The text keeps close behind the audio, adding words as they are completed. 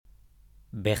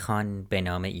بخوان به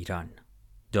نام ایران،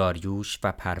 داریوش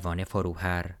و پروانه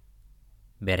فروهر،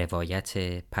 به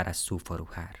روایت پرستو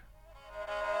فروهر.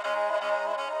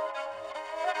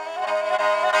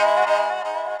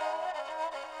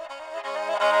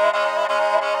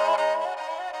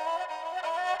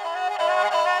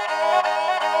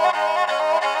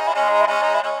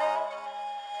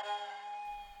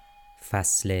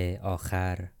 فصل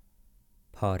آخر،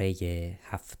 پاره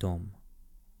هفتم.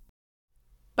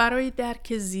 برای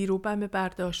درک زیر و بم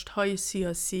برداشت‌های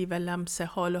سیاسی و لمس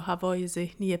حال و هوای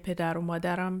ذهنی پدر و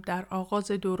مادرم در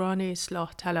آغاز دوران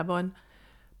اصلاح طلبان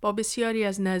با بسیاری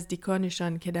از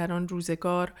نزدیکانشان که در آن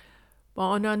روزگار با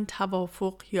آنان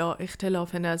توافق یا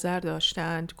اختلاف نظر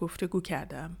داشتند گفتگو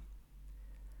کردم.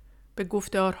 به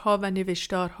گفتارها و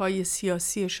نوشتارهای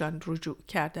سیاسیشان رجوع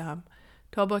کردم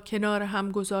تا با کنار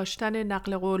هم گذاشتن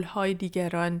نقل قولهای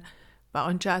دیگران و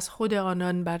آنچه از خود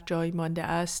آنان بر جای مانده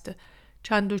است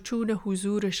چند و چون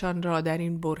حضورشان را در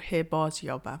این برهه باز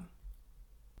یابم.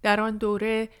 در آن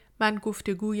دوره من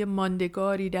گفتگوی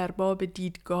ماندگاری در باب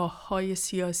دیدگاه‌های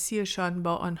سیاسیشان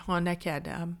با آنها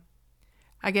نکردم.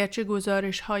 اگرچه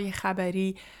گزارش‌های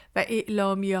خبری و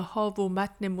اعلامیه‌ها و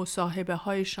متن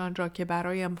مصاحبه‌هایشان را که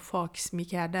برایم فاکس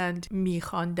می‌کردند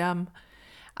می‌خواندم،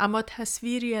 اما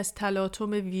تصویری از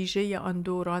تلاطم ویژه آن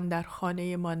دوران در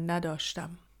خانه ما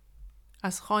نداشتم.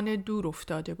 از خانه دور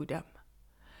افتاده بودم.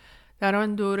 در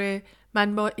آن دوره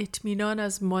من با اطمینان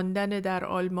از ماندن در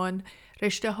آلمان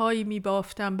رشته‌هایی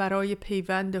می‌بافتم برای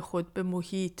پیوند خود به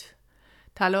محیط.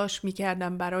 تلاش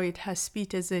می‌کردم برای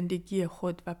تثبیت زندگی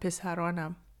خود و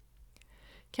پسرانم.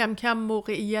 کم کم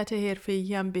موقعیت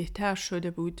حرفه‌ایم بهتر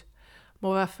شده بود.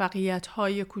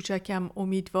 موفقیت‌های کوچکم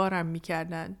امیدوارم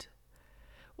می‌کردند.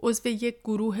 عضو یک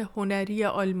گروه هنری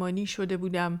آلمانی شده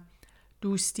بودم.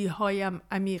 دوستی‌هایم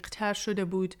عمیق‌تر شده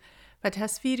بود و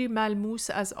تصویری ملموس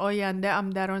از آینده ام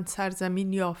در آن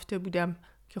سرزمین یافته بودم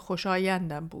که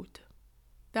خوشایندم بود.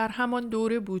 در همان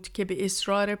دوره بود که به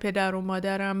اصرار پدر و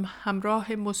مادرم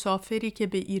همراه مسافری که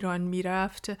به ایران می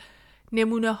رفت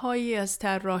نمونه هایی از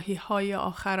طراحی های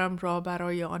آخرم را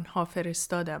برای آنها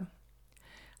فرستادم.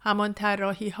 همان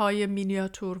طراحی های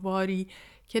مینیاتورواری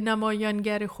که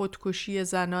نمایانگر خودکشی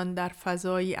زنان در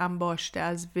فضایی انباشته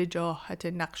از وجاهت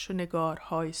نقش و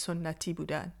نگارهای سنتی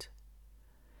بودند.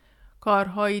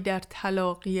 کارهایی در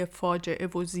تلاقی فاجعه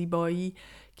و زیبایی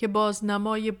که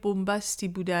بازنمای بنبستی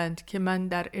بودند که من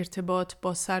در ارتباط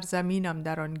با سرزمینم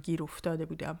در آن گیر افتاده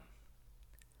بودم.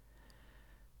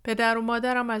 پدر و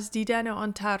مادرم از دیدن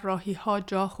آن طراحی‌ها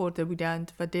جا خورده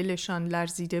بودند و دلشان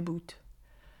لرزیده بود.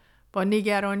 با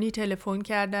نگرانی تلفن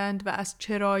کردند و از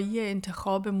چرایی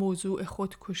انتخاب موضوع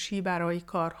خودکشی برای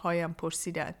کارهایم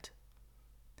پرسیدند.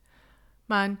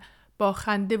 من با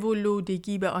خنده و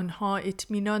لودگی به آنها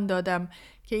اطمینان دادم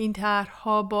که این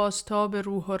طرح‌ها بازتاب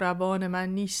روح و روان من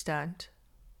نیستند.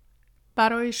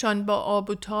 برایشان با آب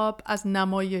و تاب از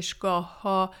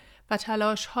نمایشگاه‌ها و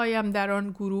تلاش‌هایم در آن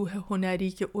گروه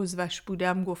هنری که عضوش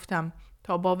بودم گفتم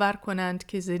تا باور کنند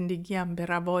که زندگیم به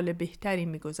روال بهتری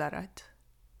می‌گذرد.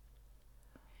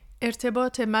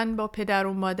 ارتباط من با پدر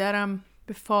و مادرم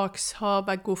به فاکس‌ها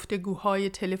و گفتگوهای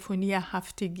تلفنی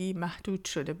هفتگی محدود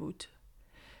شده بود.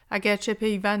 اگرچه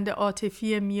پیوند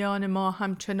عاطفی میان ما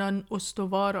همچنان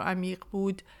استوار و عمیق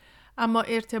بود، اما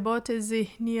ارتباط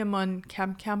ذهنی من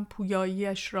کم کم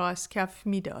پویاییش را از کف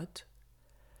می‌داد.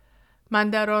 من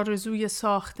در آرزوی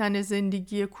ساختن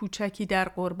زندگی کوچکی در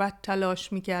غربت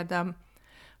تلاش می‌کردم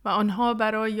و آنها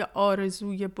برای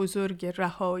آرزوی بزرگ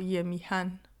رهایی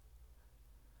میهن.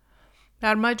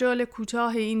 در مجال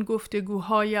کوتاه این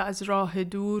گفتگوهای از راه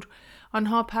دور،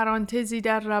 آنها پرانتزی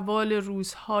در روال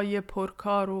روزهای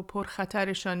پرکار و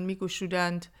پرخطرشان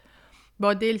می‌گشودند،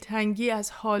 با دلتنگی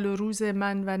از حال و روز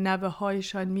من و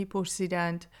نوه‌هایشان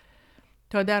می‌پرسیدند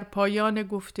تا در پایان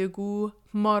گفتگو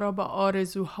ما را با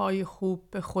آرزوهای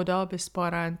خوب به خدا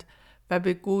بسپارند و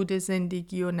به گود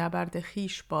زندگی و نبرد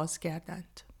خویش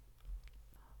بازگردند.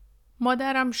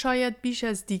 مادرم شاید بیش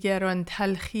از دیگران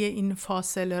تلخی این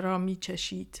فاصله را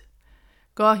می‌چشید.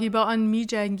 گاهی با آن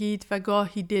می‌جنگید و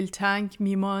گاهی دلتنگ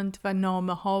می‌ماند و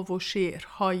نامه‌ها و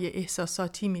شعرهای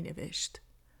احساساتی می‌نوشت.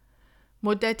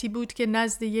 مدتی بود که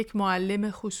نزد یک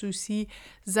معلم خصوصی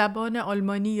زبان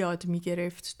آلمانی یاد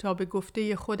می‌گرفت تا به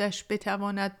گفته خودش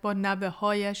بتواند با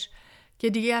نوه‌هایش که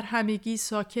دیگر همگی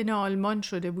ساکن آلمان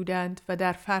شده بودند و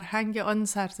در فرهنگ آن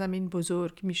سرزمین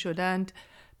بزرگ می‌شدند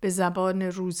به زبان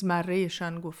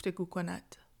روزمره‌شان گفتگو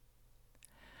کند.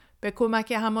 به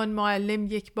کمک همان معلم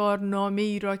یک بار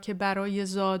نامه‌ای را که برای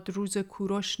زادروز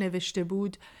کوروش نوشته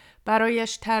بود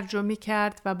برایش ترجمه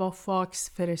کرد و با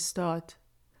فاکس فرستاد.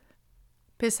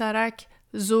 پسرک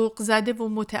ذوق زده و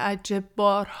متعجب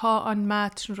بارها آن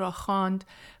متن را خواند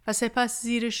و سپس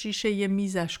زیر شیشه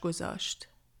میزش گذاشت.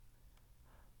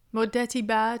 مدتی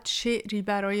بعد شعری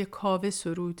برای کاوه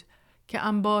سرود که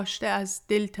انباشته از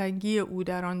دلتنگی او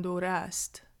در آن دوره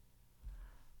است.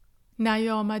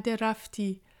 نیامده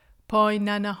رفتی، پای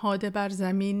ننهاده بر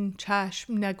زمین،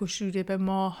 چشم نگشوده به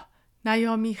ماه،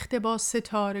 نیامیخته با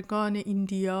ستارگان این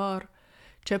دیار،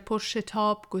 چه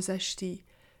پرشتاب گذشتی،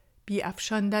 بی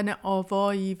افشاندن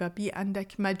آوایی و بی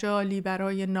اندک مجالی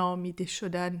برای نامیده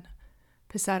شدن،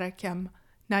 پسرکم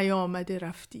نیامده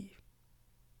رفتی.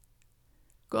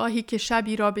 گاهی که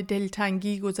شبی را به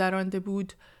دلتنگی گذرانده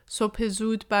بود، صبح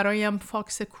زود برایم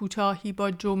فاکس کوتاهی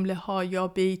با جمله ها یا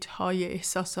بیت های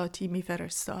احساساتی می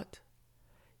فرستاد.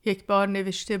 یک بار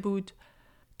نوشته بود: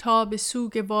 تا به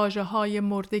سوگ واژه های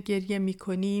مرده گریه می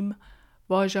کنیم،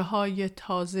 واژه های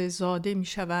تازه زاده می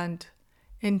شوند.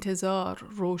 انتظار،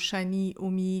 روشنی،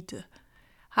 امید.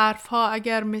 حرفها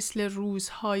اگر مثل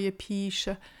روزهای پیش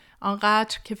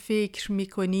آنقدر که فکر می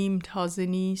کنیم تازه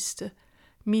نیست،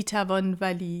 می توان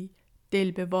ولی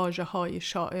دل به واژه های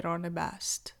شاعرانه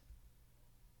بست.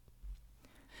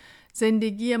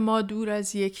 زندگی ما دور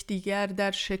از یکدیگر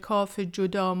در شکاف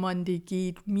جدا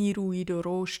ماندگی می روید و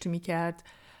رشد می کرد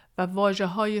و واژه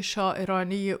های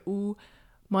شاعرانه او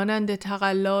مانند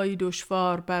تقلایی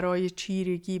دشوار برای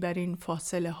چیرگی بر این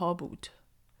فاصله ها بود.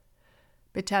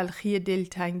 به تلخی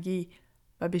دلتنگی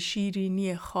و به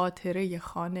شیرینی خاطره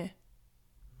خانه.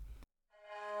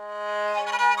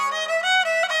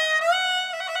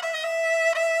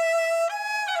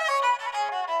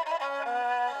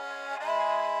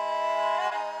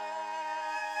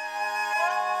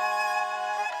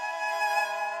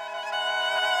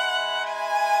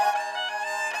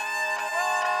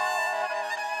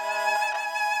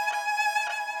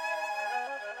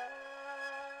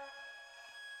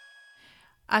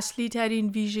 اصلی ترین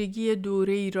ویژگی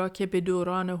دوره‌ای را که به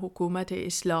دوران حکومت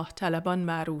اصلاح طلبان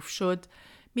معروف شد،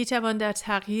 میتوان در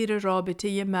تغییر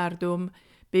رابطه مردم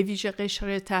به ویژه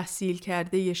قشر تحصیل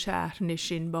کرده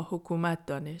شهرنشین با حکومت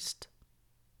دانست.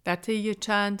 در طی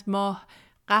چند ماه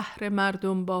قهر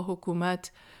مردم با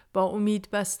حکومت با امید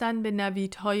بستن به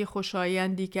نویدهای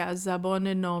خوشایندی که از زبان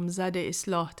نامزد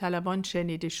اصلاح طلبان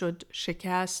شنیده شد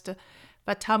شکست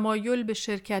و تمایل به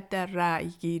شرکت در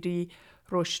رأیگیری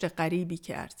رشد غریبی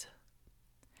کرد.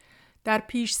 در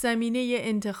پیش زمینه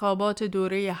انتخابات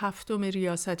دوره هفتم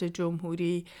ریاست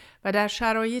جمهوری و در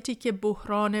شرایطی که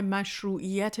بحران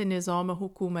مشروعیت نظام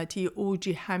حکومتی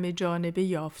اوجی همه جانبه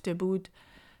یافته بود،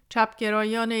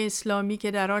 چپگرایان اسلامی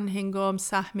که در آن هنگام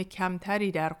سهم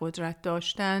کمتری در قدرت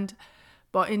داشتند،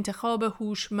 با انتخاب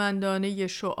هوشمندانه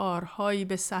شعارهایی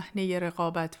به صحنه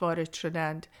رقابت وارد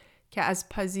شدند که از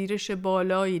پذیرش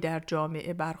بالایی در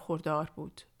جامعه برخوردار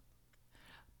بود.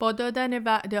 با دادن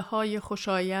وعده‌های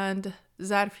خوشایند،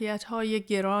 ظرفیت‌های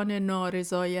گران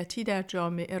نارضایتی در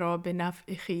جامعه را به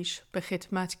نفع خویش به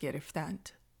خدمت گرفتند.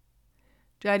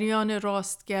 جریان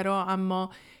راستگرا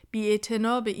اما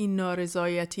بی‌اعتنا به این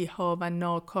نارضایتی‌ها و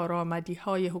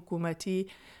ناکارآمدی‌های حکومتی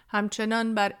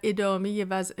همچنان بر ادامه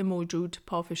وضع موجود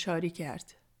پافشاری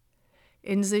کرد.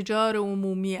 انزجار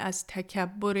عمومی از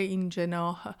تکبر این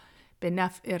جناح به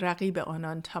نفع رقیب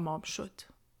آنان تمام شد.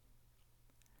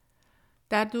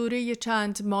 در دوره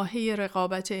چند ماهه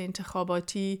رقابت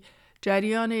انتخاباتی،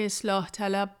 جریان اصلاح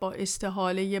طلب با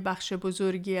استحاله بخش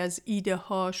بزرگی از ایده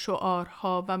ها،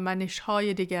 شعارها و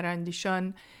منش‌های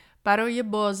دگراندیشان برای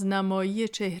بازنمایی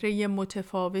چهره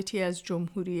متفاوتی از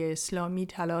جمهوری اسلامی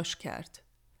تلاش کرد.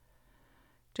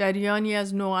 جریانی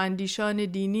از نواندیشان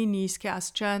دینی نیز که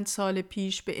از چند سال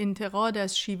پیش به انتقاد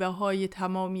از شیوه‌های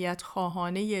تمامیت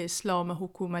خواهانه اسلام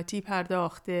حکومتی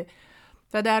پرداخته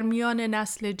و در میان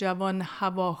نسل جوان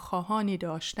هواخواهانی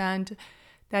داشتند،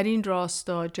 در این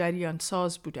راستا جریان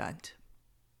ساز بودند.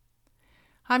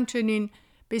 همچنین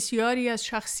بسیاری از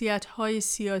شخصیت‌های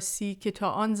سیاسی که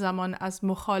تا آن زمان از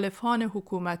مخالفان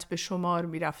حکومت به شمار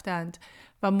می‌رفتند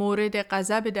و مورد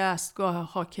غضب دستگاه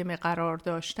حاکمه قرار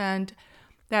داشتند،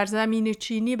 در زمین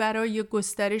چینی برای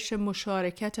گسترش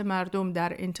مشارکت مردم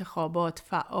در انتخابات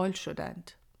فعال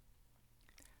شدند.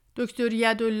 دکتر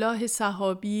یدالله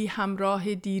صحابی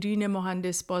همراه دیرینه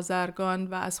مهندس بازرگان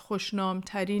و از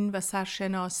خوشنامترین و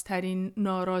سرشناسترین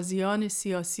ناراضیان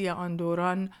سیاسی آن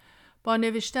دوران با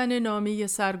نوشتن نامه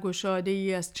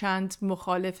سرگشاده‌ای از چند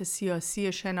مخالف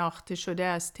سیاسی شناخته شده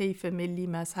از طیف ملی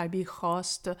مذهبی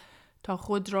خواست تا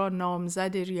خود را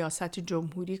نامزد ریاست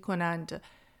جمهوری کنند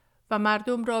و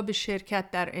مردم را به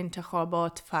شرکت در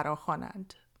انتخابات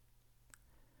فراخوانند.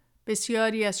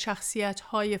 بسیاری از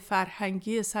شخصیت‌های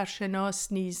فرهنگی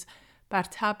سرشناس نیز بر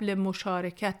طبل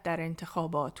مشارکت در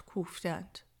انتخابات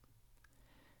کوفتند.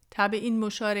 طبع این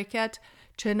مشارکت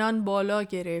چنان بالا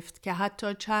گرفت که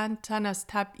حتی چند تن از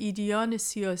تبعیدیان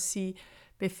سیاسی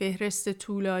به فهرست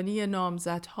طولانی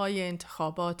نامزدهای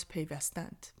انتخابات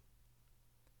پیوستند.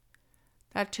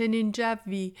 در چنین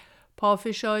جوی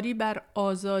پافشاری بر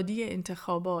آزادی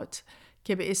انتخابات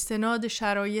که به استناد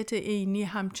شرایط عینی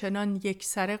همچنان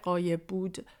یکسره غایب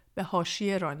بود به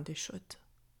حاشیه رانده شد.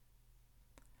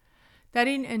 در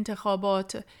این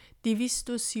انتخابات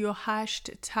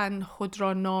 238 تن خود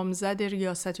را نامزد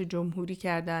ریاست جمهوری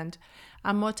کردند،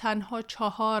 اما تنها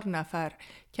 4 نفر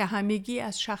که همگی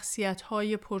از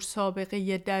شخصیت‌های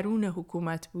پرسابقه درون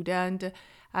حکومت بودند،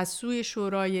 از سوی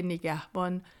شورای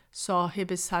نگهبان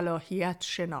صاحب صلاحیت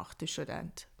شناخته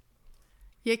شدند.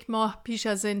 1 ماه پیش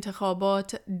از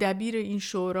انتخابات دبیر این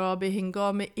شورا به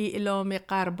هنگام اعلام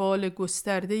غربال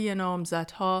گسترده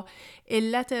نامزدها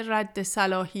علت رد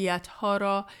صلاحیت‌ها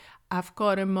را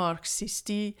افکار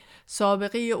مارکسیستی،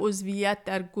 سابقه عضویت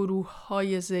در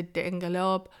گروه‌های ضد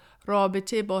انقلاب،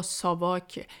 رابطه با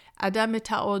ساواک، عدم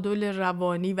تعادل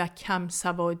روانی و کم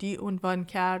سوادی عنوان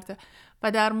کرد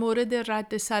و در مورد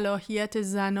رد صلاحیت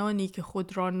زنانی که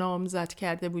خود را نامزد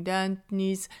کرده بودند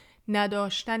نیز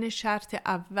نداشتن شرط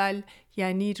اول،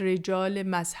 یعنی رجال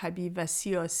مذهبی و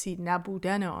سیاسی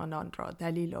نبودن آنان را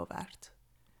دلیل آورد.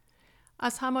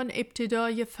 از همان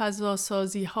ابتدای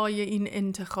فضاسازی های این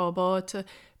انتخابات،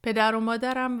 پدر و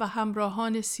مادرم و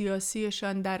همراهان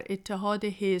سیاسیشان در اتحاد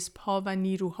حزب‌ها و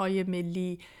نیروهای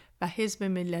ملی و حزب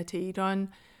ملت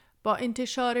ایران با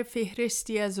انتشار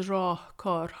فهرستی از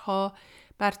راهکارها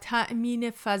بر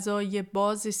تأمین فضای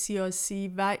باز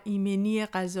سیاسی و ایمنی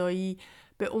غذایی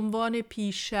به عنوان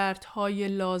پیش شرط‌های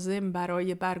لازم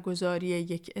برای برگزاری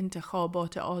یک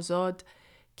انتخابات آزاد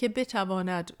که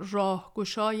بتواند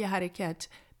راهگشای حرکت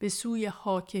به سوی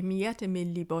حاکمیت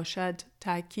ملی باشد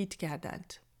تأکید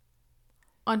کردند.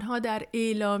 آنها در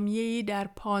اعلامیه‌ای در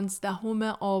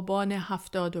 15 آبان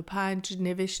 75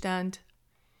 نوشتند: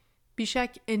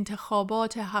 بیشک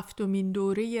انتخابات 7مین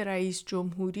دوره رئیس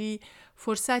جمهوری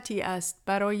فرصتی است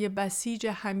برای بسیج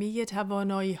همه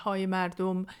توانایی‌های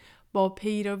مردم با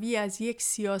پیروی از یک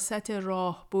سیاست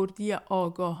راهبردی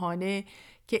آگاهانه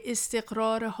که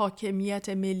استقرار حاکمیت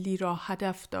ملی را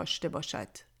هدف داشته باشد.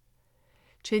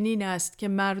 چنین است که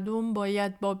مردم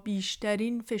باید با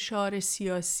بیشترین فشار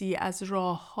سیاسی از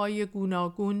راه‌های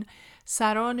گوناگون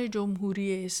سران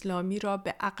جمهوری اسلامی را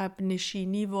به عقب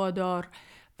نشینی وادار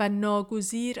و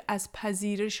ناگزیر از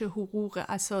پذیرش حقوق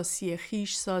اساسی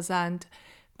خویش سازند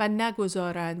و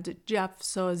نگذارند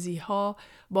جفسازی‌ها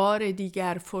بار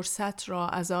دیگر فرصت را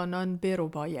از آنان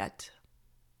برباید.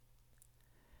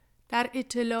 در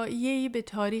اطلاعیه‌ای به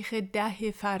تاریخ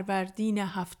 10 فروردین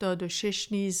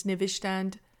 76 نیز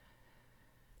نوشتند: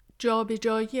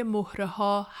 جابجایی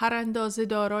مهره‌ها هر اندازه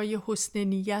دارای حسن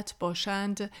نیت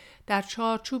باشند، در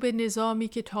چارچوب نظامی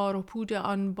که تار و پود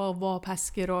آن با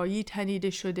واپسگرایی تنیده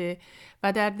شده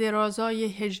و در درازای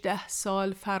 18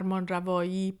 سال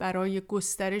فرمانروایی برای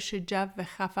گسترش جو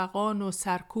خفقان و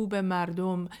سرکوب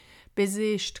مردم به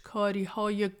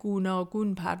زشتکاری‌های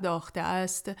گوناگون پرداخته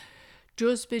است،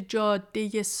 جز به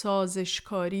جاده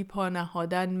سازشکاری پا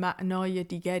نهادن معنای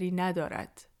دیگری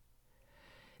ندارد.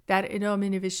 در ادامه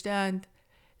نوشتند: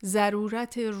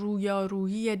 ضرورت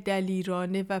رویارویی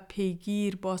دلیرانه و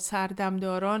پیگیر با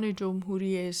سردمداران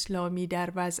جمهوری اسلامی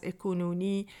در وضع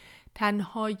کنونی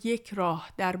تنها یک راه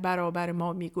در برابر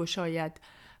ما می‌گشاید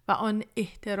و آن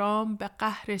احترام به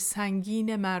قهر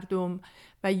سنگین مردم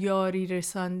و یاری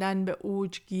رساندن به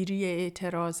اوجگیری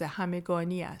اعتراض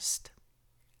همگانی است.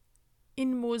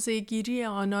 این موضع‌گیری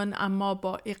آنان اما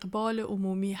با اقبال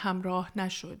عمومی همراه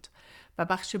نشد و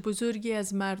بخش بزرگی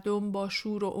از مردم با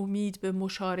شور و امید به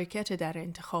مشارکت در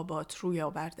انتخابات روی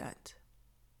آوردند.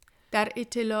 در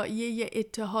اطلاعیه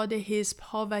اتحاد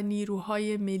حزب‌ها و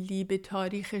نیروهای ملی به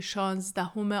تاریخ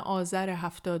 16 آذر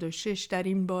 76 در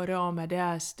این باره آمده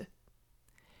است: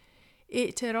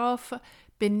 اعتراف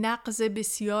به نقض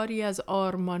بسیاری از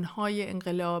آرمان‌های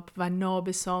انقلاب و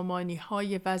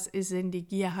نابسامانی‌های وضع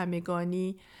زندگی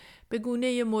همگانی به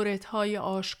گونه موردهای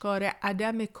آشکار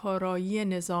عدم کارایی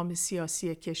نظام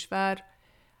سیاسی کشور،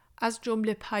 از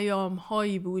جمله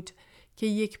پیام‌هایی بود که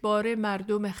یکباره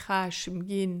مردم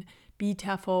خشمگین،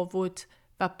 بی‌تفاوت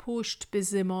و پشت به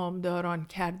زمامداران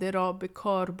کرده را به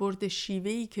کاربرد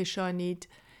شیوهی کشانید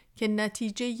که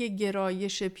نتیجه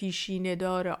گرایش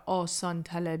پیشینه‌دار آسان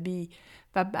طلبی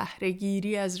و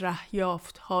بهره‌گیری از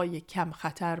رهیافت‌های کم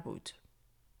خطر بود.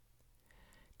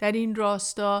 در این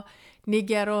راستا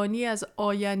نگرانی از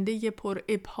آینده پر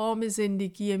ابهام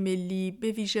زندگی ملی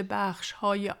به ویژه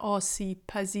بخش‌های آسیب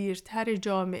پذیرتر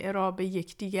جامعه را به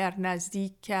یکدیگر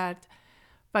نزدیک کرد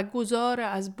و گذار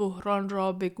از بحران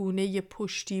را به گونه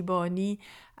پشتیبانی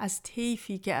از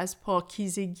طیفی که از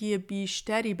پاکیزگی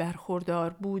بیشتری برخوردار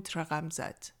بود رقم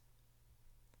زد.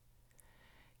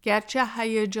 گرچه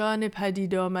هیجان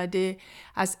پدید آمده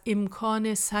از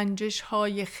امکان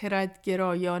سنجش‌های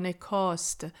خردگرایانه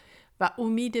کاست و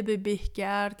امید به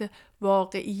بهگرد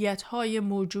واقعیت‌های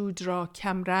موجود را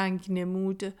کمرنگ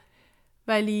نمود،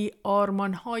 ولی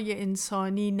آرمان‌های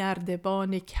انسانی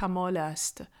نردبان کمال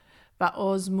است و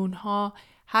آزمون‌ها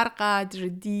هر قدر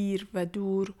دیر و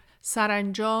دور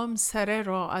سرانجام سره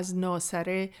را از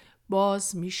ناسره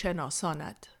باز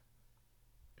می‌شناساند.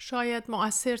 شاید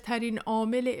مؤثرترین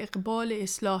عامل اقبال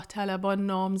اصلاح طلبان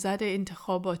نامزد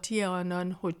انتخاباتی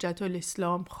آنان حجت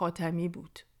الاسلام خاتمی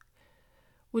بود.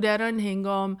 او در آن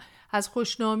هنگام از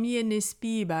خوشنامی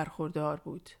نسبی برخوردار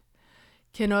بود.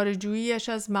 کناره‌جویی‌اش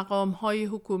از مقام‌های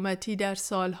حکومتی در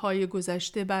سالهای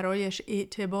گذشته برایش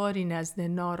اعتباری نزد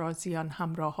ناراضیان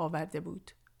همراه آورده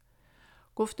بود.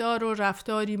 گفتار و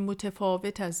رفتاری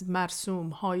متفاوت از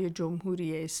مرسوم‌های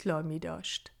جمهوری اسلامی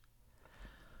داشت.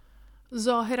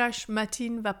 ظاهرش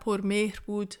متین و پرمهر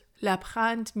بود،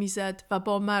 لبخند میزد و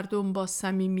با مردم با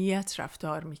صمیمیت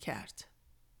رفتار میکرد.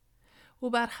 او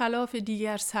برخلاف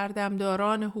دیگر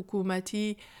سردمداران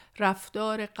حکومتی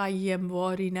رفتار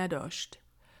قیمواری نداشت.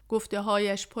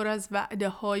 گفته‌هایش پر از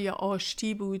وعده‌های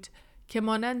آشتی بود که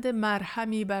مانند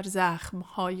مرهمی بر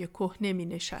زخم‌های کهنه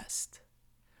می‌نشست.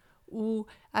 او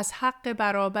از حق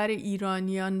برابر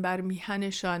ایرانیان بر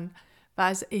میهنشان و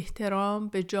از احترام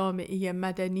به جامعه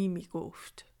مدنی می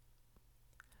گفت.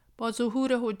 با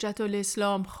ظهور حجت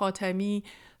الاسلام خاتمی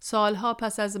سالها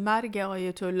پس از مرگ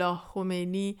آیت الله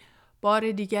خمینی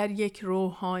بار دیگر یک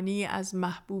روحانی از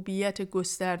محبوبیت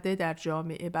گسترده در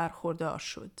جامعه برخوردار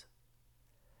شد.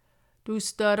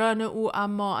 دوستداران او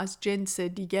اما از جنس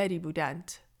دیگری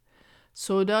بودند.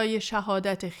 سودای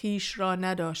شهادت خیش را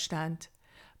نداشتند.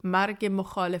 مرگ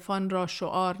مخالفان را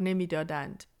شعار نمی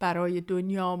دادند. برای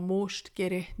دنیا مشت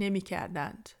گره نمی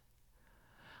کردند.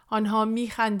 آنها می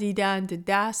خندیدند،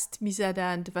 دست می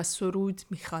زدند و سرود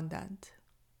می خواندند.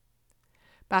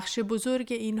 بخش بزرگ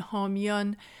این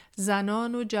حامیان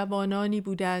زنان و جوانانی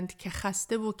بودند که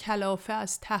خسته و کلافه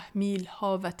از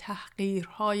تحمیل‌ها و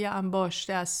تحقیرهای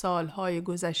انباشته از سالهای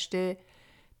گذشته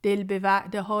دل به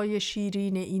وعده‌های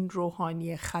شیرین این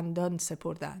روحانی خندان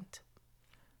سپردند.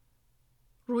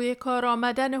 روی کار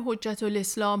آمدن حجت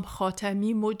الاسلام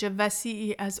خاتمی موج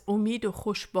وسیعی از امید و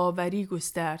خوشباوری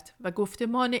گسترد و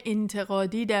گفتمان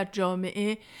انتقادی در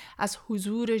جامعه از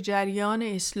حضور جریان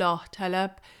اصلاح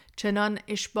طلب چنان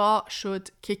اشباع شد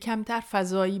که کمتر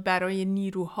فضایی برای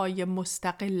نیروهای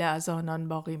مستقل از آنان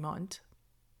باقی ماند.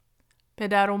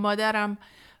 پدر و مادرم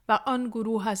و آن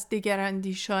گروه از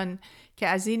دگراندیشان که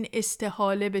از این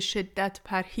استحاله به شدت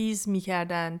پرهیز می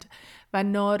کردند و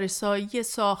نارسایی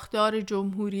ساختار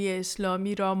جمهوری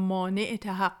اسلامی را مانع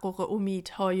تحقق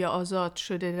امیدهای آزاد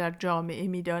شده در جامعه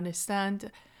می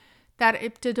دانستند، در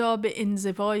ابتدا به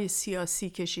انزوای سیاسی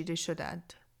کشیده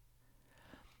شدند.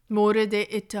 مورد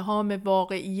اتهام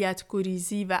واقعیت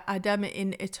گریزی و عدم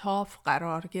انعطاف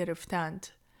قرار گرفتند.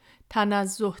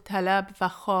 تنزه طلب و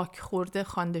خاک خورده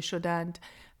خوانده شدند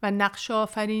و نقش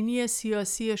آفرینی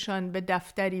سیاسیشان به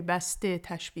دفتری بسته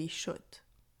تشبیه شد.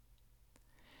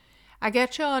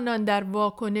 اگرچه آنان در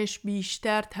واکنش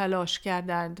بیشتر تلاش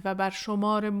کردند و بر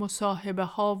شمار مصاحبه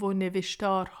ها و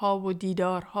نوشتارها و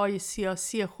دیدارهای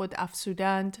سیاسی خود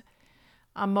افزودند،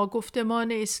 اما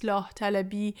گفتمان اصلاح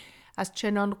طلبی از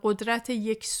چنان قدرت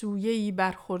یک سویه‌ای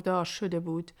برخوردار شده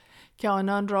بود که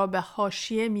آنان را به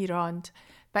حاشیه می‌راند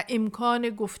و امکان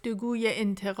گفتگوی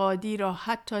انتقادی را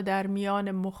حتی در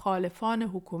میان مخالفان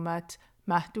حکومت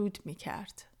محدود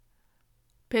می‌کرد.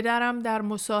 پدرم در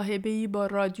مصاحبه‌ای با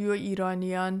رادیو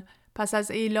ایرانیان پس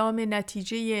از اعلام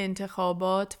نتیجه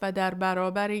انتخابات و در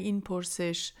برابر این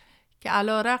پرسش که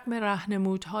علی‌رغم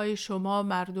راهنمودهای شما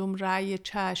مردم رأی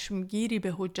چشمگیری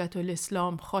به حجت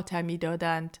الاسلام خاتمی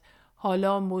دادند،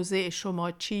 حالا موضع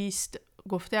شما چیست؟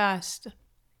 گفته است: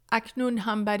 اکنون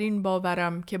هم بر این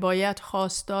باورم که باید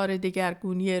خواستار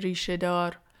دگرگونی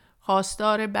ریشه‌دار،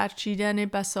 خواستار برچیدن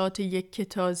بساط یک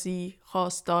تازی،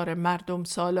 خواستار مردم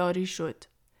سالاری شد.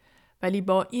 ولی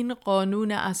با این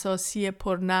قانون اساسی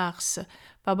پرنقص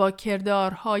و با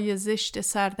کردارهای زشت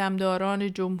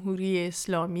سردمداران جمهوری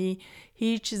اسلامی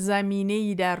هیچ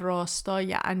زمینه‌ای در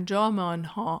راستای انجام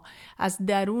آنها از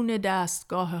درون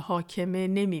دستگاه حاکمه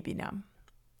نمی‌بینم.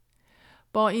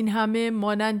 با این همه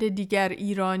مانند دیگر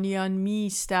ایرانیان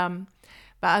می‌ایستم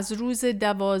و از روز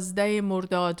 12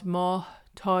 مرداد ماه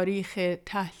تاریخ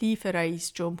تحلیف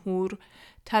رئیس جمهور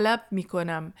طلب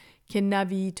می‌کنم که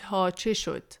نویدها چه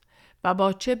شد و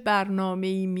با چه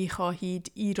برنامه‌ای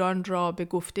می‌خواهید ایران را به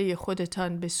گفته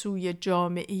خودتان به سوی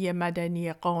جامعه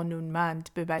مدنی قانونمند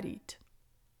ببرید؟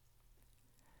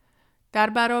 در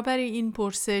برابر این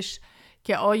پرسش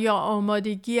که آیا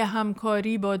آمادگی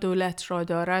همکاری با دولت را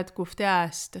دارد گفته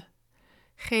است: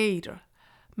 خیر،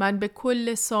 من به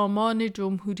کل سامان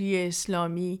جمهوری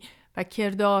اسلامی و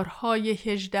کردارهای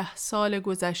 18 سال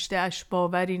گذشته اش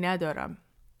باوری ندارم.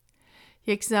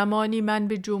 یک زمانی من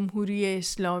به جمهوری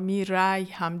اسلامی رأی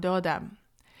هم دادم.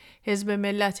 حزب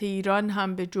ملت ایران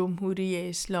هم به جمهوری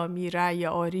اسلامی رأی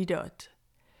آری داد.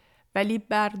 ولی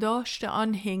برداشت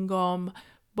آن هنگام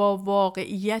با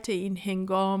واقعیت این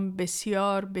هنگام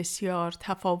بسیار بسیار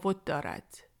تفاوت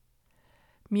دارد.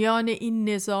 میان این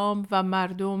نظام و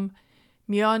مردم،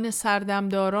 میان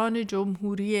سردمداران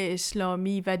جمهوری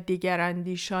اسلامی و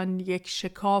دیگراندیشان یک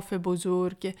شکاف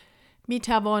بزرگ، می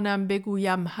توانم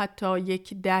بگویم حتی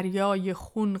یک دریای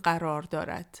خون قرار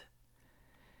دارد.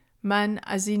 من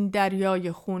از این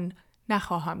دریای خون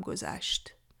نخواهم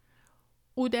گذشت.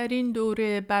 او در این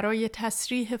دوره برای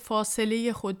تصریح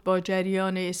فاصله خود با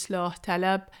جریان اصلاح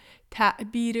طلب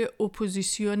تعبیر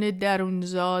اپوزیسیون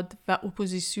درونزاد و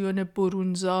اپوزیسیون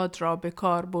برونزاد را به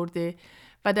کار برده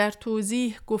و در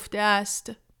توضیح گفته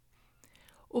است: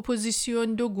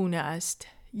 اپوزیسیون دو گونه است.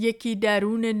 یکی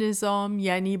درون نظام،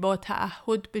 یعنی با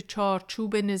تعهد به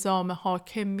چارچوب نظام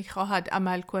حاکم می‌خواهد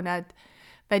عمل کند،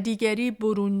 و دیگری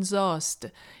برونزاست،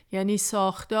 یعنی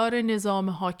ساختار نظام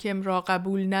حاکم را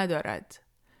قبول ندارد.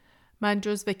 من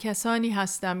جزو کسانی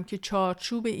هستم که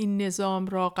چارچوب این نظام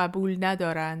را قبول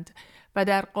ندارند و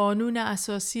در قانون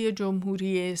اساسی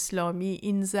جمهوری اسلامی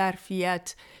این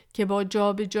ظرفیت که با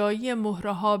جابجایی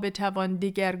مهره‌ها بتوان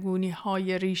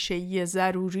دگرگونی‌های ریشه‌ای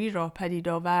ضروری را پدید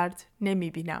آورد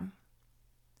نمی‌بینم.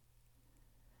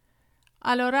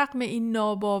 علی‌رغم این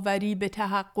ناباوری به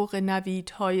تحقق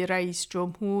نویدهای رئیس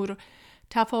جمهور،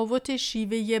 تفاوت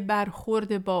شیوه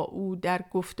برخورد با او در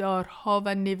گفتارها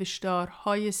و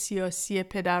نوشتارهای سیاسی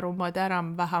پدر و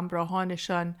مادرم و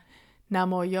همراهانشان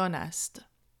نمایان است.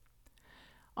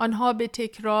 آنها به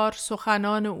تکرار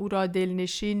سخنان او را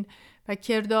دلنشین و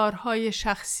کردارهای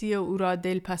شخصی او را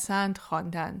دلپسند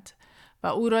خواندند و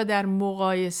او را در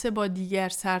مقایسه با دیگر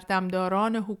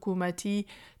سردمداران حکومتی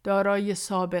دارای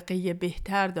سابقه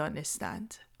بهتر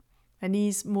دانستند و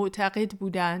نیز معتقد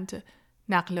بودند،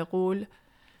 نقل قول،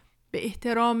 به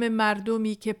احترام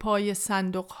مردمی که پای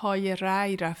صندوقهای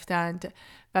رأی رفتند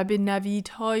و به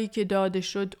نویدهایی که داده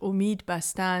شد امید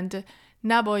بستند،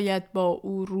 نباید با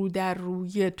او رو در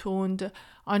روی تند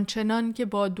آنچنان که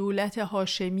با دولت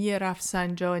هاشمی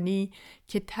رفسنجانی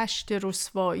که تشت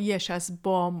رسواییش از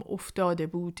بام افتاده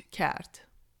بود کرد.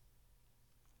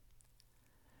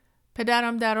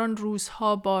 پدرم در آن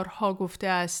روزها بارها گفته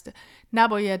است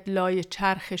نباید لای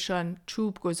چرخشان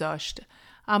چوب گذاشت،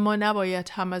 اما نباید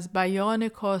هم از بیان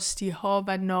کاستی‌ها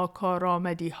و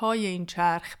ناکارآمدی‌های این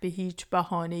چرخ به هیچ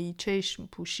بهانه‌ای چشم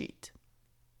پوشید.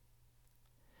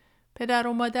 پدر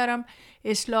و مادرم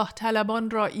اصلاح طلبان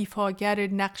را ایفاگر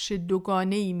نقش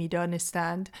دوگانه‌ای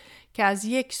می‌دانستند که از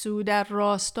یک سو در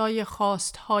راستای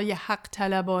خواستهای حق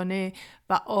طلبانه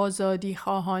و آزادی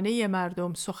خواهانه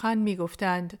مردم سخن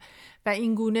می‌گفتند و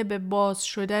اینگونه به باز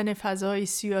شدن فضای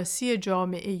سیاسی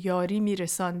جامعه یاری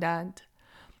می‌رساندند،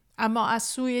 اما از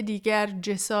سوی دیگر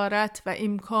جسارت و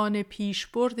امکان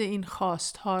پیشبرد این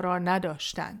خواستها را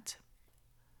نداشتند.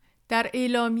 در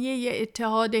اعلامیه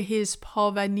اتحاد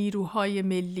حزب‌ها و نیروهای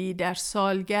ملی در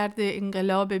سالگرد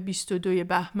انقلاب 22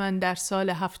 بهمن در سال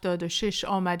 76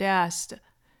 آمده است: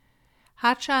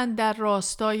 هرچند در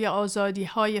راستای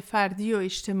آزادی‌های فردی و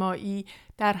اجتماعی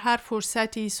در هر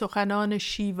فرصتی سخنان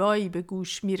شیوایی به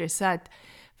گوش می‌رسد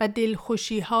و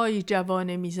دلخوشی‌های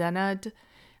جوانه می‌زند،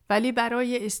 ولی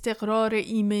برای استقرار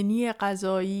ایمنی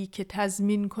غذایی که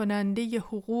تضمین کننده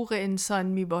حقوق انسان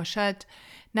می باشد،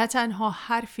 نه تنها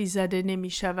حرفی زده نمی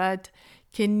شود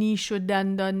که نیش و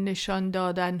دندان نشان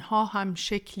دادنها هم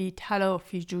شکلی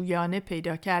تلافی جویانه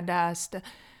پیدا کرده است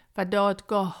و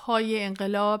دادگاه های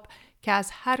انقلاب که از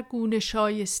هر گونه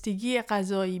شایستگی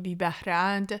غذایی بی بهره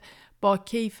اند با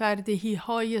کیفردهی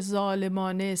های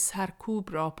ظالمانه سرکوب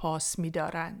را پاس می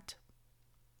دارند.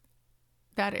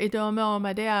 در ادامه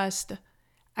آمده است: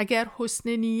 اگر حسن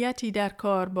نیتی در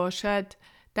کار باشد،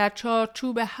 در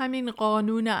چارچوب همین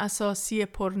قانون اساسی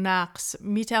پرنقص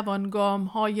میتوان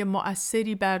گام‌های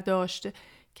مؤثری برداشت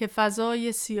که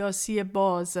فضای سیاسی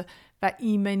باز و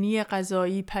ایمنی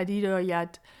غذایی پدید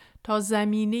آید تا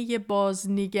زمینه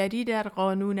بازنگری در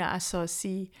قانون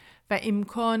اساسی و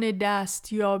امکان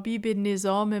دستیابی به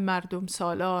نظام مردم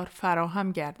سالار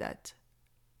فراهم گردد.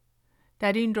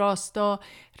 در این راستا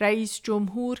رئیس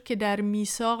جمهور که در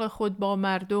میثاق خود با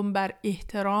مردم بر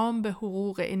احترام به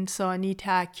حقوق انسانی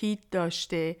تأکید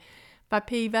داشته و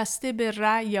پیوسته به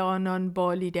رأی آنان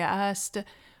بالیده است،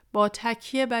 با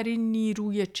تکیه بر این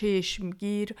نیروی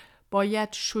چشمگیر باید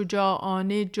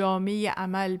شجاعانه جامه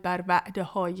عمل بر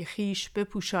وعده‌های خویش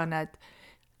بپوشاند،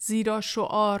 زیرا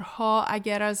شعارها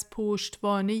اگر از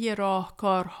پشتوانه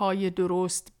راهکارهای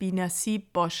درست بی‌نصیب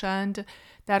باشند،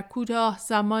 در کوتاه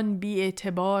زمان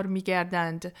بی‌اعتبار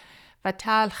می‌گردند و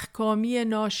تلخکامی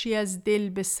ناشی از دل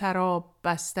به سراب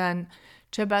بستن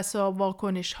چه بسا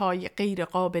واکنش‌های غیر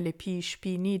قابل پیش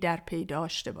بینی در پی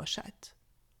داشته باشد.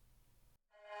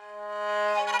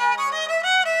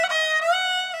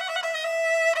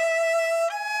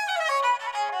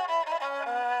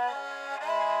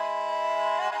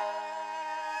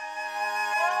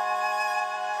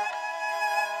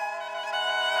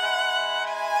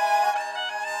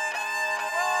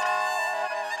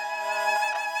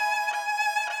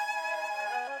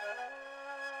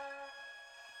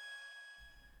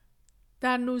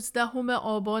 در 19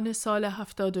 آبان سال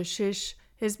 76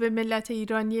 حزب ملت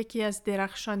ایران یکی از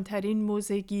درخشانترین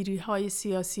موضع‌گیری‌های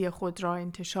سیاسی خود را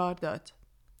انتشار داد.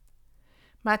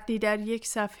 متنی در 1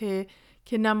 صفحه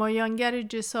که نمایانگر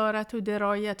جسارت و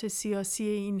درایت سیاسی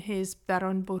این حزب در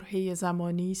آن برهه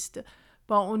زمانی است،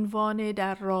 با عنوان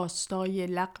در راستای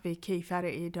لغو کیفر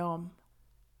اعدام.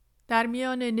 در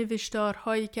میان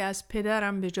نوشتارهایی که از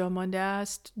پدرم به جا مانده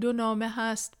است، 2 نامه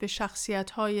هست به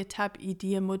شخصیت‌های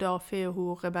تبعیدی مدافع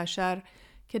حقوق بشر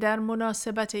که در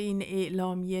مناسبت این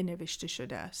اعلامیه نوشته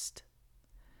شده است.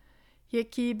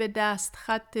 یکی به دست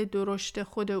خط درشت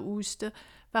خود اوست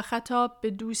و خطاب به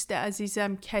دوست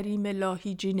عزیزم کریم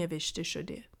لاهیجی نوشته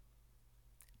شده.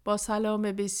 با سلام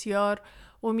بسیار،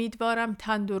 امیدوارم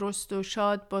تندرست و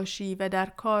شاد باشی و در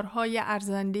کارهای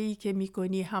ارزنده‌ای که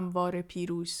می‌کنی همواره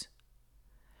پیروز.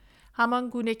 همان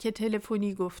گونه که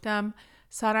تلفنی گفتم،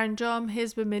 سرانجام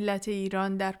حزب ملت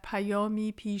ایران در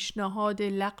پیامی پیشنهاد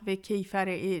لغو کیفر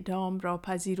اعدام را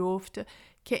پذیرفت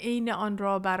که عین آن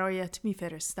را برایت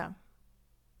می‌فرستم.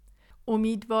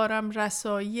 امیدوارم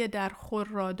رسایی در خور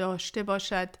را داشته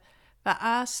باشد و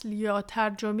اصل یا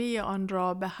ترجمه آن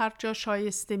را به هر جا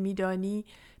شایسته می‌دانی،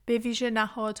 به ویژه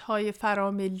نهادهای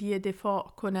فراملی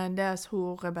دفاع کننده از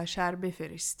حقوق بشر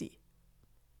بفرستی.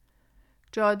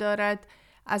 جا دارد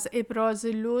از ابراز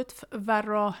لطف و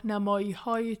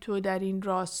راهنمایی‌های تو در این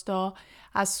راستا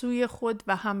از سوی خود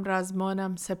و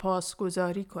همرزمانم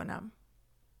سپاسگزاری کنم.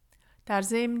 در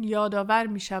ضمن یادآور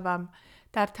می‌شوم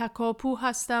در تکاپو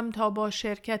هستم تا با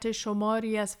شرکت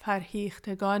شماری از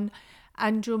فرهیختگان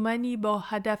انجمنی با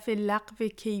هدف لغو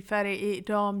کیفر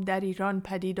اعدام در ایران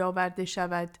پدید آورده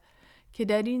شود که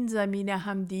در این زمینه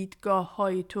هم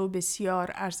دیدگاه‌های تو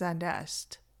بسیار ارزنده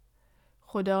است.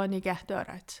 خدا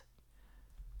نگهدارت.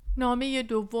 نامه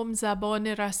دوم زبان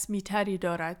رسمی تری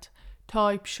دارد.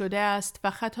 تایپ شده است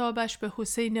و خطابش به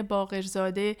حسین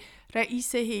باقرزاده،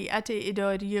 رئیس هیئت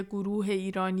اداری گروه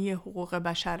ایرانی حقوق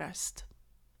بشر است.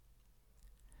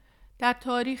 در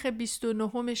تاریخ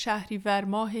 29 شهریور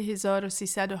ماه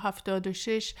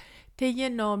 1376 طی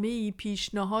نامه‌ای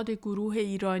پیشنهاد گروه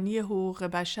ایرانی حقوق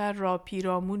بشر را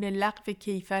پیرامون لغو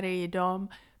کیفر اعدام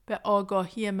به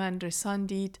آگاهی من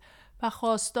رساندید و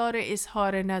خواستار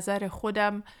اظهار نظر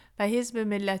خودم و حزب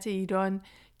ملت ایران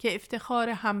که افتخار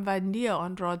هموندی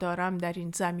آن را دارم در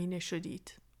این زمینه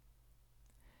شدید.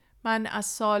 من از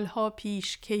سالها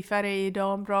پیش کیفر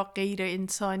اعدام را غیر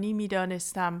انسانی می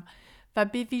دانستم و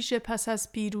به ویژه پس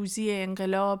از پیروزی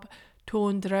انقلاب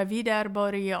تندروی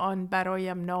درباره آن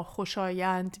برایم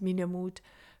ناخوشایند می نمود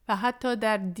و حتی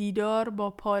در دیدار با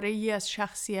پاره‌ای از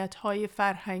شخصیت‌های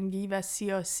فرهنگی و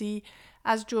سیاسی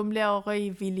از جمله آقای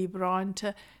ویلی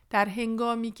برانت در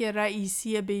هنگامی که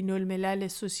رئیسی بین الملل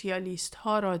سوسیالیست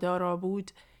ها را دارا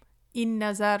بود، این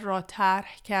نظر را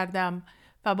طرح کردم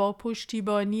و با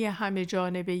پشتیبانی همه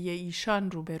جانبه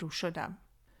ایشان روبرو شدم.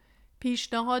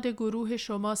 پیشنهاد گروه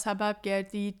شما سبب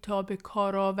گردید تا به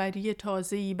کارآوری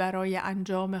تازه‌ای برای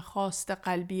انجام خواست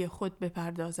قلبی خود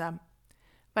بپردازم.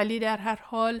 ولی در هر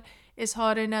حال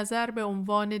اظهار نظر به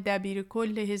عنوان دبیر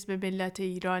کل حزب ملت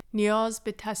ایران نیاز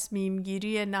به تصمیم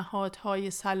گیری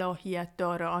نهادهای صلاحیت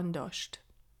دار آن داشت.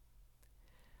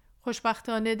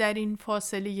 خوشبختانه در این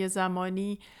فاصله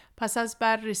زمانی پس از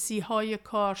بررسی‌های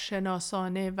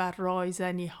کارشناسانه و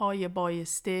رایزنی‌های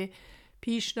بایسته،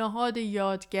 پیشنهاد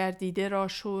یادگردیده را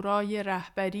شورای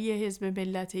رهبری حزب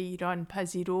ملت ایران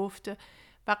پذیرفت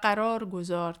و قرار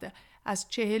گذارد از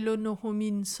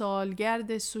 49مین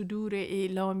سالگرد صدور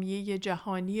اعلامیه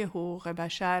جهانی حقوق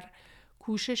بشر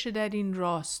کوشش در این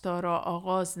راستا را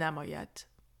آغاز نماید.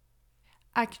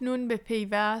 اکنون به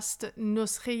پیوست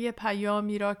نسخه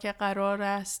پیامی را که قرار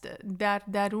است در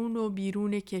درون و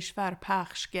بیرون کشور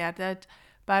پخش گردد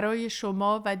برای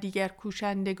شما و دیگر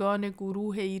کوشندگان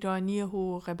گروه ایرانی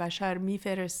حقوق بشر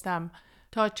می‌فرستم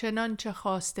تا چنانچه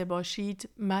خواسته باشید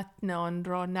متن آن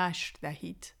را نشر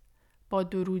دهید. با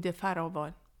درود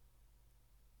فراوان.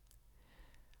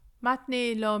 متن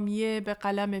اعلامیه به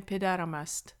قلم پدرم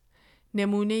است.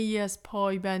 نمونه ای از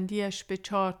پایبندیش به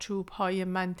چارچوب‌های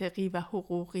منطقی و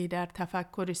حقوقی در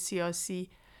تفکر سیاسی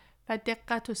و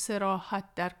دقت و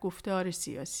صراحت در گفتار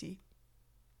سیاسی.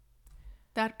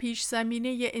 در پیش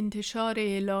زمینه انتشار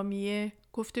اعلامیه،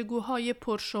 گفتگوهای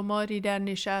پرشماری در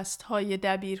نشست‌های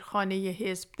دبیرخانه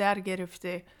حزب در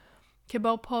گرفته که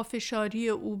با پافشاری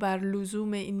او بر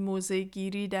لزوم این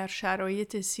موضع‌گیری در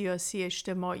شرایط سیاسی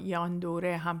اجتماعی آن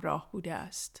دوره همراه بوده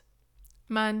است.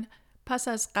 من پس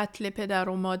از قتل پدر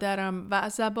و مادرم و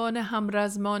از زبان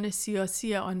همرزمان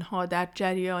سیاسی آنها در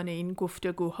جریان این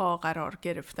گفتگوها قرار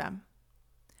گرفتم.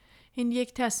 این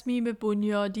یک تصمیم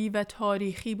بنیادی و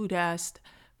تاریخی بوده است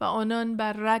و آنان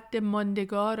بر رد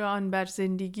ماندگار آن بر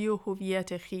زندگی و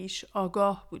هویت خیش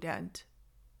آگاه بودند.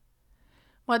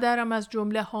 مادرم از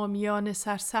جمله حامیان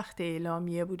سرسخت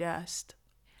اعلامیه بوده است.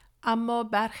 اما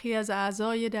برخی از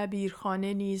اعضای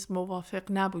دبیرخانه نیز موافق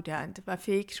نبودند و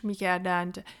فکر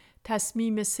می‌کردند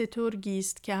تصمیم سترگی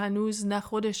است که هنوز نه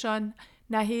خودشان،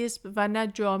 نه حزب و نه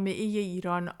جامعه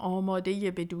ایران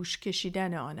آماده به دوش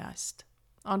کشیدن آن است.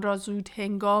 آن را زود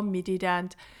هنگام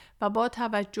می‌دیدند و با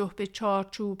توجه به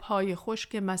چارچوب‌های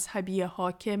خشک مذهبی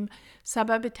حاکم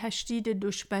سبب تشدید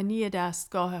دشمنی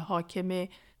دستگاه حاکمه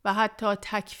و حتی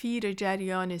تکفیر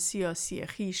جریان سیاسی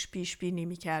خیش پیش بینی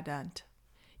می‌کردند.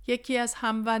 یکی از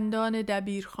هموندان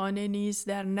دبیرخانه نیز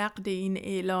در نقد این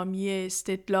اعلامیه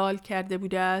استدلال کرده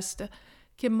بوده است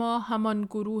که ما همان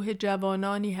گروه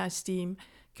جوانانی هستیم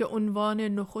که عنوان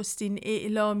نخستین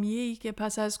اعلامیه‌ای که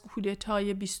پس از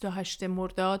کودتای 28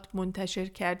 مرداد منتشر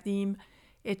کردیم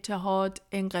اتحاد،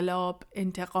 انقلاب،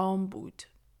 انتقام بود.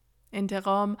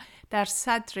 انتقام در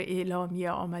صدر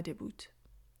اعلامیه آمده بود.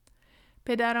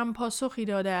 پدرم پاسخی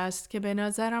داده است که به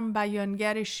نظرم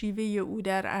بیانگر شیوه او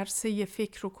در عرصه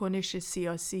فکر و کنش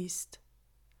سیاسی است.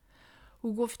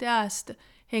 او گفته است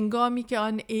هنگامی که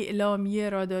آن اعلامیه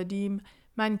را دادیم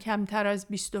من کمتر از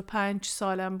 25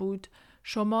 سالم بود،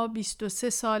 شما 23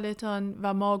 سالتان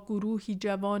و ما گروهی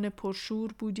جوان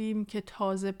پرشور بودیم که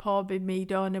تازه پا به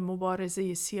میدان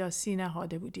مبارزه سیاسی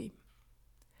نهاده بودیم.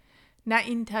 نه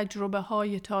این تجربه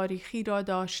های تاریخی را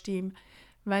داشتیم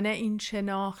و نه این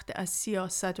شناخت از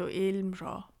سیاست و علم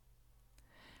را.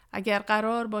 اگر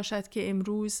قرار باشد که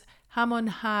امروز همان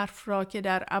حرف را که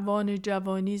در اوان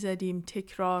جوانی زدیم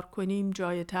تکرار کنیم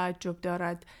جای تعجب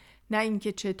دارد، نه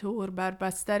اینکه چطور بر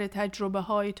بستر تجربه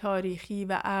های تاریخی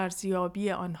و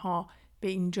ارزیابی آنها به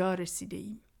اینجا رسیده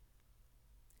ایم.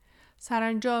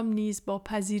 سرانجام نیز با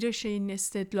پذیرش این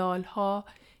استدلال ها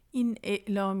این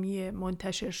اعلامیه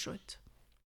منتشر شد.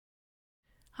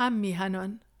 هم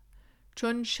میهنان،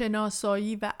 چون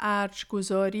شناسایی و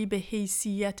ارجگذاری به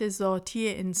حیثیت ذاتی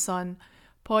انسان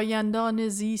پایندان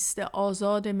زیست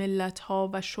آزاد ملت‌ها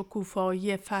و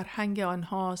شکوفایی فرهنگ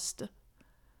آنهاست،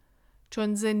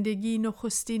 چون زندگی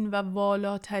نخستین و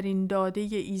والاترین داده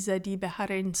ایزدی به هر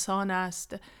انسان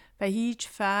است و هیچ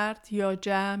فرد یا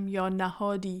جمع یا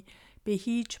نهادی به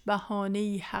هیچ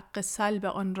بهانه‌ای حق سلب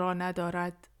آن را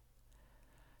ندارد،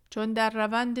 چون در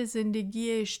روند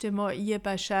زندگی اجتماعی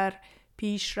بشر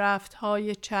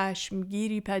پیشرفت‌های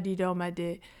چشمگیری پدید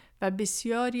آمده و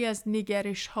بسیاری از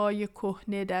نگرش‌های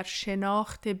کهنه در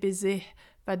شناخت بزه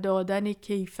و دادن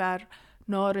کیفر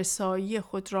نارسایی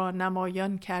خود را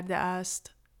نمایان کرده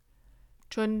است،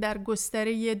 چون در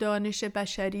گستره دانش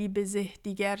بشری بزه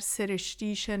دیگر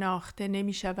سرشتی شناخته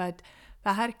نمی شود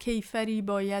و هر کیفری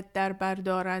باید در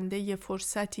بردارنده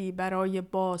فرصتی برای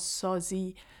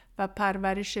بازسازی و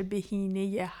پرورش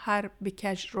بهینه هر به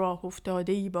کج راه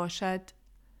افتاده‌ای باشد،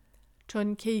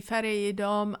 چون کیفر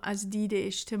اعدام از دید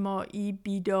اجتماعی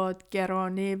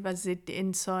بیدادگرانه و ضد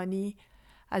انسانی،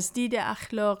 از دید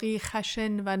اخلاقی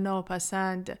خشن و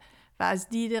ناپسند و از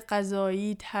دید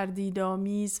قضایی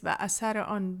تردیدآمیز و اثر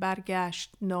آن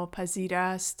برگشت ناپذیر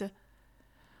است،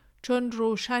 چون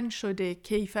روشن شده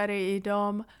کیفر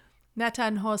اعدام نه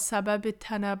تنها سبب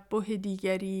تنبه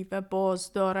دیگری و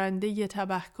بازدارنده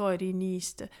تبهکاری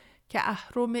نیست که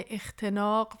اهرم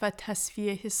اختناق و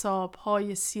تصفیه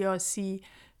حسابهای سیاسی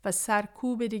و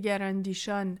سرکوب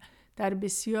دیگراندیشان در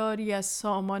بسیاری از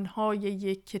سامانهای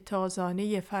یک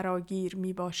تازانه فراگیر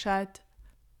می باشد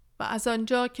و از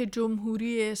آنجا که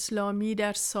جمهوری اسلامی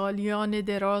در سالیان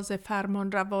دراز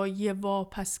فرمانروایی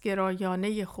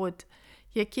واپسگرایانه خود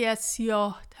یکی از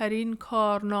سیاه ترین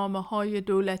کارنامه های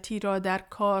دولتی را در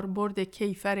کاربرد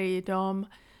کیفر اعدام،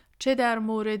 چه در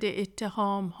مورد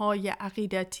اتهام های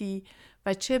عقیدتی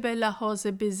و چه به لحاظ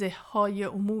بزه های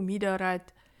عمومی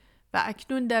دارد و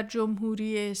اکنون در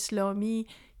جمهوری اسلامی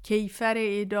کیفر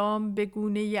اعدام به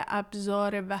گونه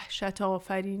ابزار وحشت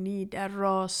آفرینی در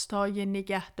راستای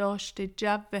نگهداشت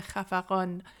جو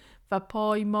خفقان و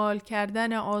پایمال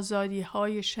کردن آزادی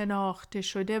های شناخته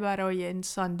شده برای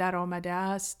انسان در آمده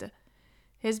است.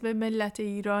 حزب ملت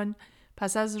ایران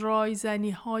پس از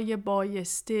رایزنی های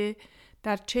بایسته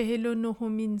در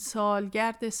 49مین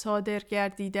سالگرد صادر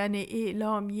گردیدن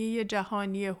اعلامیه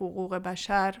جهانی حقوق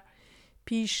بشر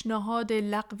پیشنهاد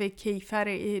لغو کیفر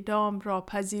اعدام را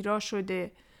پذیرا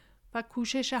شده و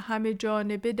کوشش همه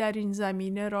جانبه در این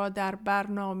زمینه را در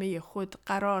برنامه خود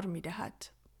قرار می دهد.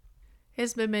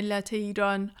 حزب ملت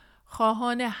ایران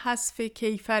خواهان حذف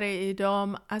کیفر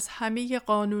اعدام از همه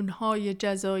قانون‌های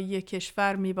جزایی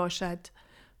کشور می باشد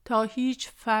تا هیچ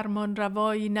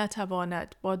فرمانروایی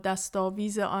نتواند با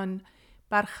دستاویز آن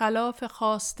برخلاف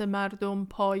خواست مردم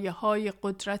پایه‌های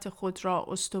قدرت خود را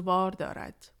استوار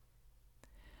دارد.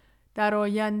 در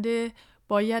آینده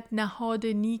باید نهاد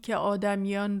نیک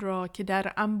آدمیان را که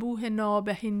در انبوه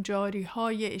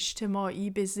نابهنجاری‌های اجتماعی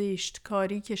به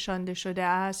زشتکاری کشانده شده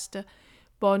است،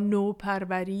 با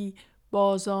نوپروری،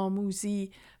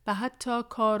 بازآموزی و حتی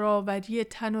کارآوری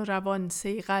تن و روان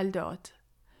صیقل داد.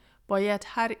 باید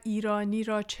هر ایرانی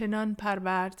را چنان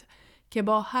پرورد که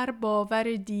با هر باور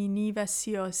دینی و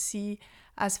سیاسی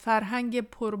از فرهنگ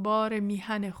پربار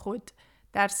میهن خود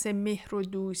درس مهر و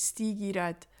دوستی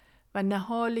گیرد و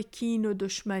نهال کین و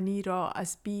دشمنی را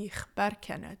از بیخ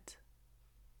برکند.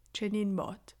 چنین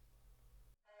باد.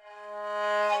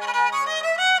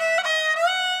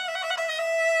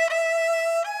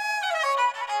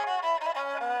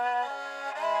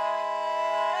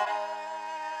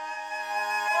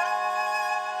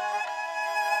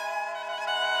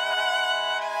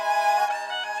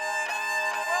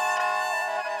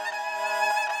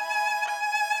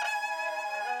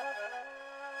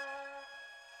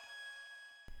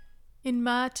 این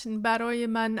متن برای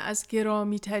من از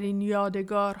گرامی ترین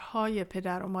یادگارهای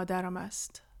پدر و مادرم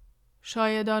است.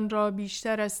 شاید آن را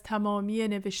بیشتر از تمامی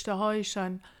نوشته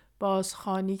هایشان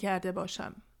بازخوانی کرده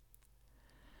باشم.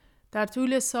 در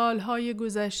طول سالهای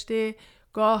گذشته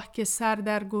گاه که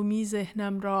سردرگمی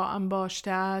ذهنم را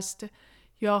انباشته است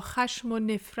یا خشم و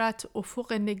نفرت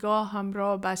افق نگاهم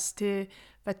را بسته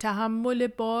و تحمل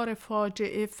بار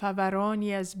فاجعه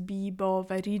فورانی از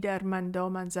بی‌باوری در من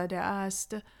دامن زده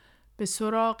است، به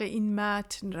سراغ این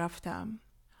متن رفتم،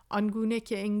 آنگونه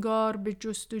که انگار به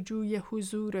جستجوی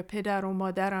حضور پدر و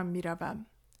مادرم می روم،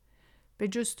 به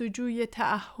جستجوی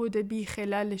تعهد بی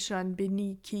خللشان به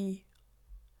نیکی.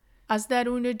 از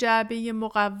درون جعبه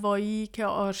مقوایی که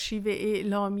آرشیو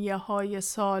اعلامیه های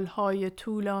سالهای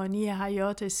طولانی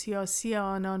حیات سیاسی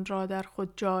آنان را در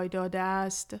خود جای داده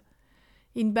است،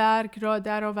 این برگ را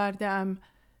درآورده‌ام،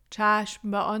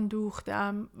 چشم به آن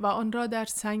دوختم و آن را در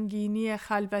سنگینی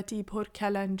خلوتی پر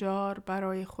کلنجار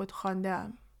برای خود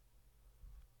خواندم.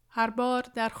 هر بار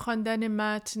در خواندن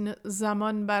متن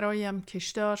زمان برایم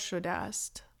کشدار شده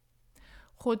است.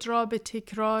 خود را به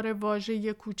تکرار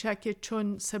واژه کوچک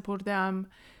چون سپردم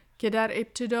که در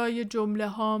ابتدای جمله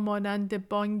ها مانند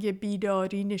بانگ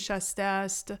بیداری نشسته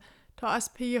است تا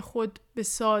از پی خود به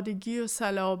سادگی و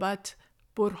صلابت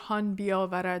برهان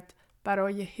بیاورد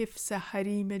برای حفظ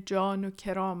حریم جان و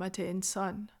کرامت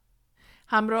انسان.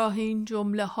 همراه این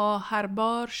جمله ها هر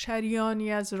بار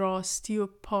شریانی از راستی و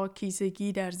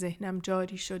پاکیزگی در ذهنم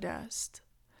جاری شده است.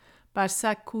 بر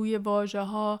سکوی واژه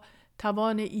ها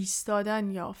توان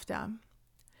ایستادن یافتم.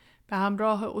 به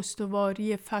همراه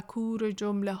استواری فکور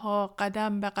جمله ها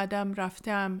قدم به قدم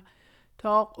رفتم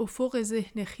تا افق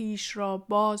ذهن خیش را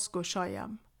باز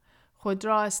گشایم، خود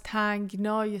را از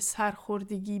تنگنای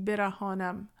سرخوردگی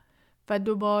برهانم و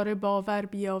دوباره باور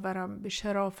بیاورم به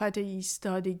شرافت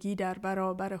ایستادگی در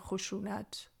برابر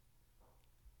خشونت.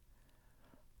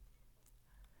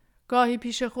 گاهی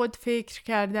پیش خود فکر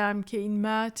کردم که این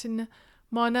متن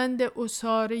مانند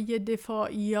عصاره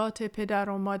دفاعیات پدر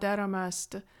و مادرم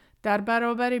است در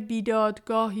برابر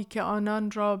بیدادگاهی که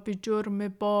آنان را به جرم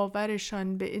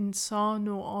باورشان به انسان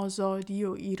و آزادی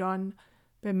و ایران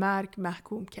به مرگ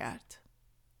محکوم کرد.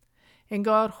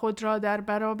 انگار خود را در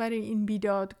برابر این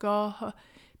بیدادگاه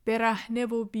برهنه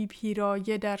و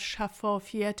بی‌پیرایه در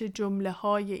شفافیت جمله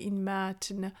های این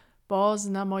متن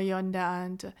باز نمایانده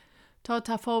اند تا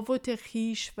تفاوت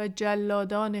خیش و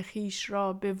جلادان خیش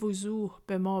را به وضوح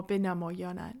به ما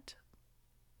بنمایانند.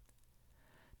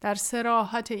 در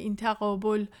صراحت این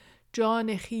تقابل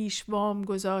جان خیش وام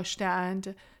گذاشته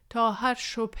اند تا هر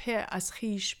شبهه از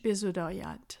خیش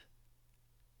بزدایند.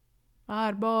 و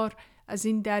هر بار از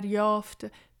این دریافت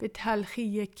به تلخی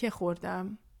یکه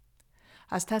خوردم،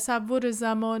 از تصور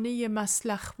زمانه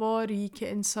مسلخواری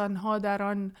که انسانها در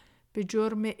آن به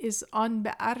جرم اذعان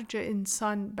به ارج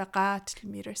انسان به قتل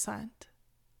میرسند.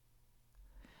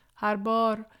 هر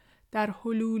بار در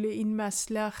حلول این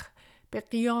مسلخ به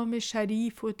قیام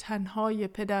شریف و تنهای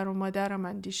پدر و مادرم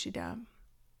اندیشیدم.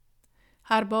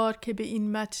 هر بار که به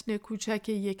این متن کوچک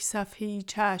یک صفحه‌ای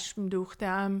چشم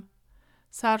دوختم،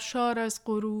 سرشار از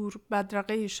غرور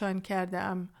بدرقه‌شان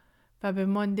کردم و به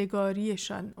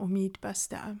ماندگاریشان امید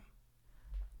بستم.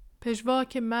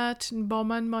 پژواک متن با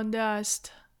من مانده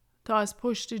است تا از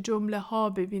پشت جمله ها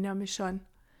ببینمشان.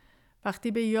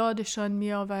 وقتی به یادشان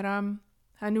میآورم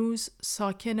هنوز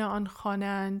ساکن آن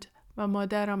خانه‌اند و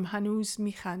مادرم هنوز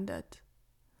میخندد.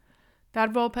 در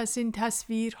واپسین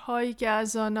تصویرهایی که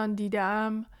از آنان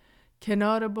دیدم،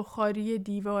 کنار بخاری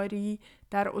دیواری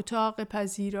در اتاق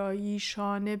پذیرایی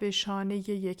شانه به شانه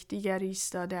یکدیگر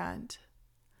ایستاده‌اند.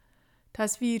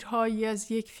 تصویرهایی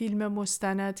از یک فیلم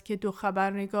مستند که 2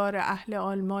 خبرنگار اهل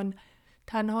آلمان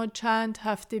تنها چند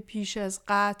هفته پیش از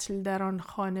قتل در آن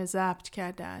خانه ضبط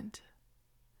کردند.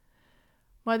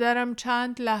 مادرم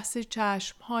چند لحظه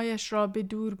چشمهایش را به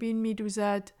دوربین می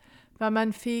دوزد و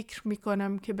من فکر می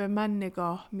کنم که به من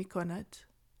نگاه می کند.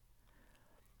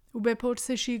 او به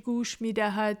پرسشی گوش می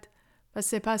دهد و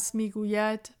سپس می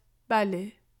گوید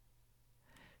بله.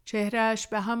 چهرهش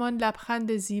به همان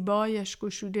لبخند زیبایش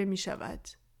گشوده می شود.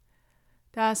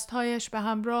 دستهایش به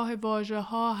همراه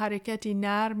واژه‌ها حرکتی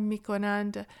نرم می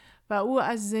کنند و او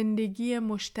از زندگی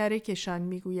مشترکشان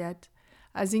می گوید.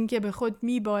 از اینکه به خود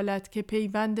می بالد که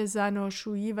پیوند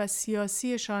زناشویی و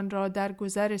سیاسیشان را در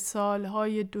گذر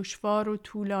سالهای دشوار و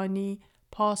طولانی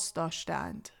پاس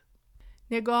داشتند.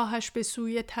 نگاهش به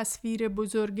سوی تصویر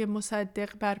بزرگ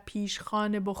مصدق بر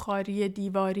پیشخوان بخاری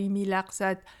دیواری می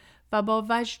لغزد و با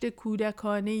وجد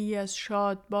کودکانه ای از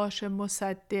شادباش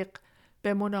مصدق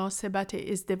به مناسبت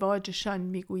ازدواجشان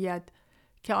می گوید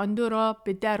که آن 2 را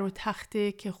به در و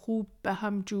تخته که خوب به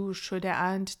هم جور شده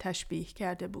اند تشبیه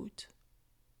کرده بود.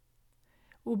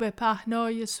 او به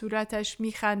پهنای صورتش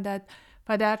می خندد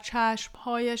و در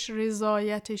چشمهایش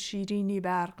رضایت شیرینی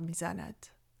برق می زند.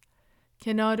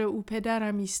 کنار او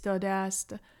پدرم ایستاده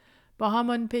است، با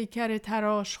همان پیکر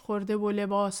تراش خورده و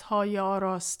لباسهای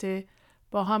آراسته،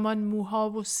 با همان موها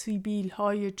و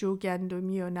سیبیلهای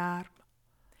جوگندمی و نرم.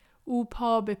 او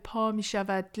پا به پا می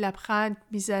شود، لبخند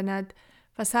می زند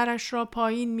و سرش را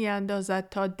پایین می اندازد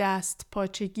تا دست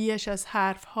پاچگیش از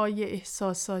حرفهای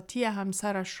احساساتی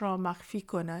همسرش را مخفی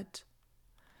کند.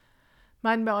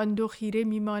 من به آن 2 خیره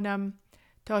می مانم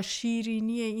تا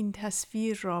شیرینی این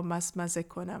تصویر را مزمزه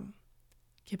کنم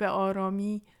که به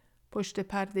آرامی پشت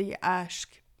پرده اشک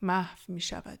محو می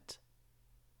شود.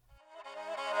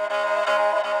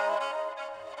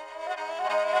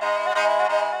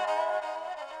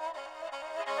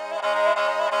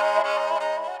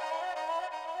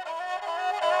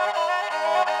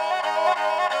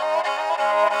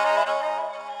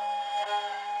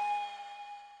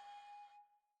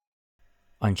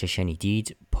 آنچه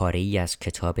شنیدید پاره‌ای از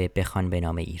کتاب بخوان به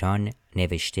نام ایران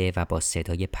نوشته و با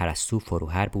صدای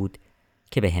پرشور بود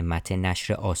که به همت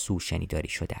نشر آسو شنیداری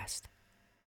شده است.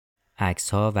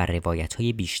 عکس‌ها و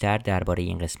روایت‌های بیشتر درباره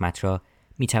این قسمت را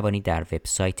می توانید در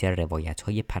وبسایت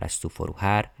روایت‌های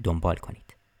پرشور دنبال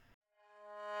کنید.